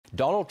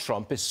Donald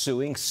Trump is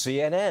suing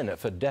CNN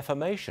for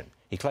defamation.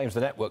 He claims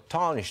the network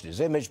tarnished his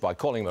image by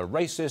calling him a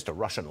racist, a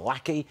Russian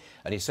lackey,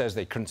 and he says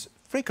they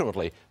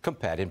frequently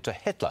compared him to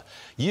Hitler.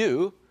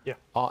 You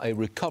are a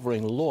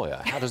recovering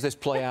lawyer. How does this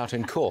play out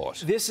in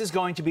court? This is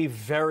going to be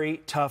very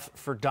tough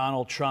for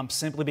Donald Trump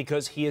simply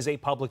because he is a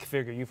public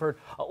figure. You've heard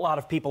a lot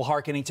of people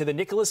hearkening to the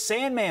Nicholas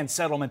Sandmann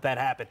settlement that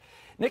happened.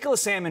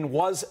 Nicholas Sandmann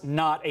was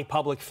not a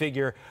public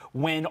figure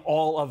when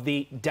all of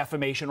the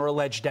defamation or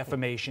alleged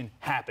defamation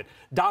happened.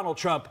 Donald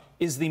Trump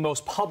is the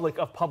most public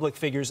of public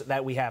figures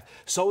that we have.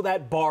 So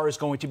that bar is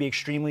going to be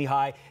extremely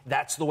high.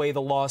 That's the way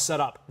the law is set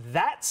up.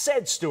 That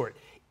said, Stuart,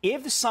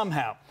 if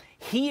somehow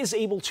he is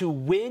able to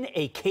win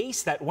a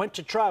case that went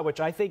to trial, which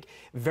I think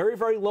very,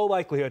 very low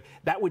likelihood,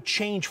 that would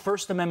change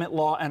First Amendment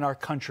law in our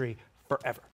country forever.